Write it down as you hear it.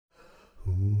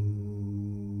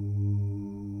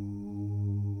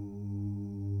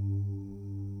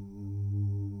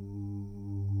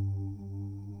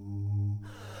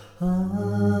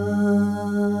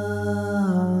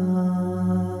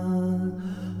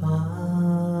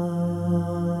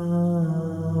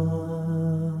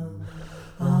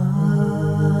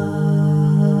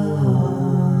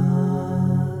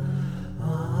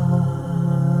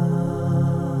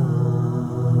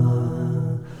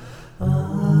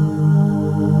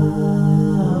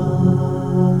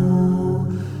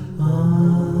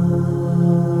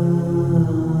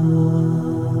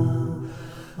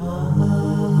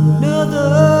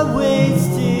Another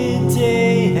wasted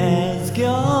day has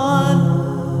gone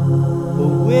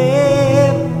away.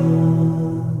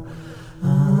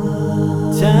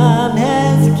 Time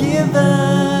has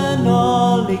given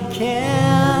all it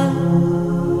can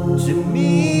to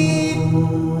me.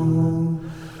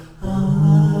 I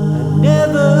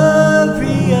never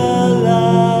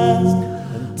realized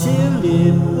until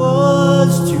it was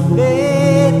too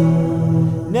late.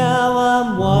 Now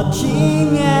I'm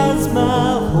watching as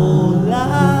my whole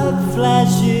life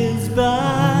flashes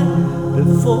by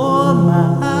before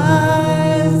my eyes.